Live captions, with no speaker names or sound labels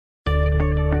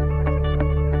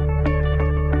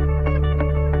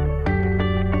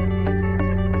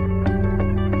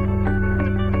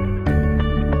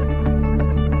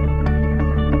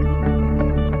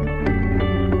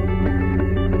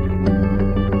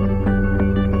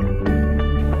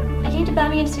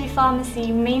coming in to do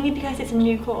pharmacy mainly because it's a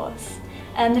new course.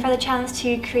 They've had a chance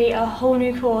to create a whole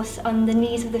new course on the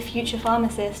needs of the future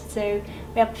pharmacists, so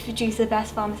we have to produce the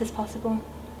best pharmacists possible.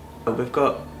 We've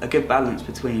got a good balance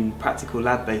between practical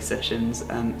lab-based sessions,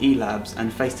 e-labs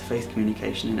and face-to-face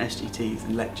communication in SGTs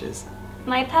and lectures.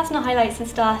 My personal highlight since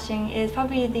starting is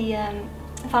probably the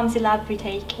pharmacy lab we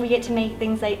take. We get to make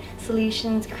things like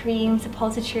solutions, creams,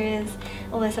 suppositories,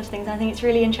 all those sorts of things. I think it's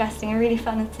really interesting and really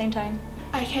fun at the same time.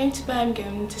 I came to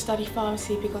Birmingham to study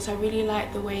pharmacy because I really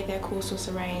liked the way their course was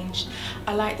arranged.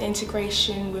 I liked the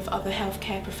integration with other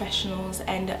healthcare professionals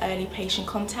and the early patient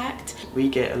contact. We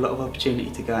get a lot of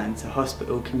opportunity to go into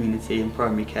hospital, community and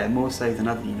primary care, more so than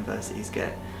other universities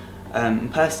get.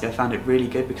 Personally I found it really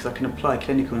good because I can apply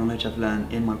clinical knowledge I've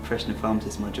learned in my professional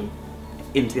pharmacist module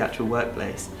into the actual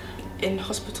workplace. In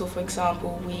hospital, for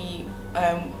example, we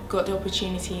got the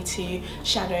opportunity to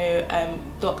shadow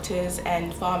doctors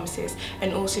and pharmacists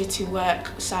and also to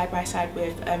work side by side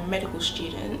with medical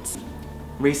students.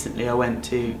 Recently I went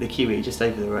to the QE just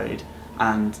over the road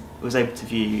and was able to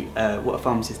view what a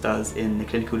pharmacist does in the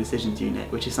clinical decisions unit,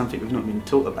 which is something we've not been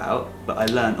taught about, but I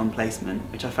learned on placement,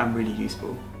 which I found really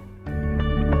useful.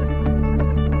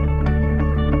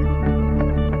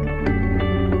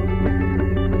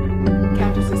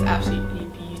 Campus is absolutely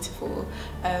beautiful.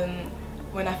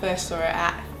 When I first saw it,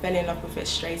 I fell in love with it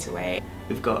straight away.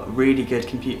 We've got really good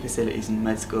computer facilities in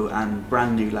med school and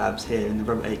brand new labs here in the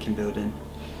Robert Aitken building.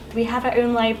 We have our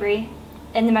own library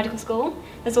in the medical school.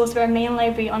 There's also our main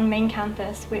library on main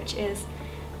campus, which is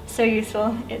so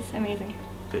useful. It's amazing.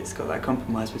 It's got that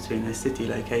compromise between the city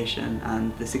location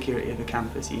and the security of a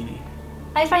campus uni.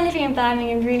 I find living in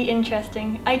Birmingham really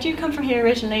interesting. I do come from here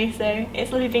originally, so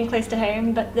it's lovely being close to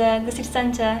home, but the city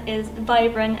centre is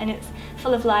vibrant and it's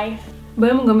full of life.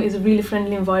 Birmingham is a really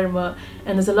friendly environment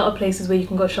and there's a lot of places where you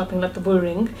can go shopping like the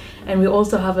Bullring, and we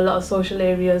also have a lot of social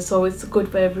areas, so it's good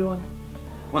for everyone.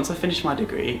 Once I finish my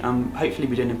degree, I'm hopefully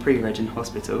be doing a pre-reg in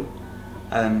hospital.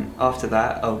 After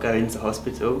that I'll go into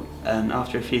hospital and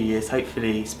after a few years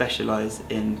hopefully specialise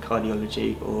in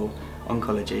cardiology or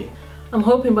oncology. I'm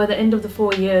hoping by the end of the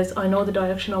 4 years I know the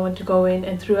direction I want to go in,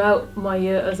 and throughout my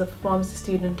year as a pharmacy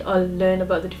student I'll learn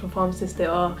about the different pharmacists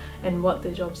there are and what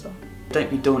their jobs are. Don't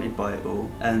be daunted by it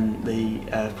all and the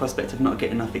prospect of not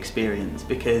getting enough experience,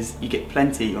 because you get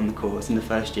plenty on the course in the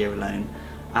first year alone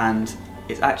and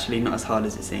it's actually not as hard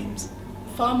as it seems.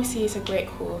 Pharmacy is a great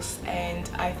course and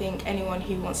I think anyone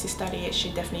who wants to study it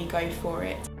should definitely go for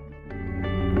it.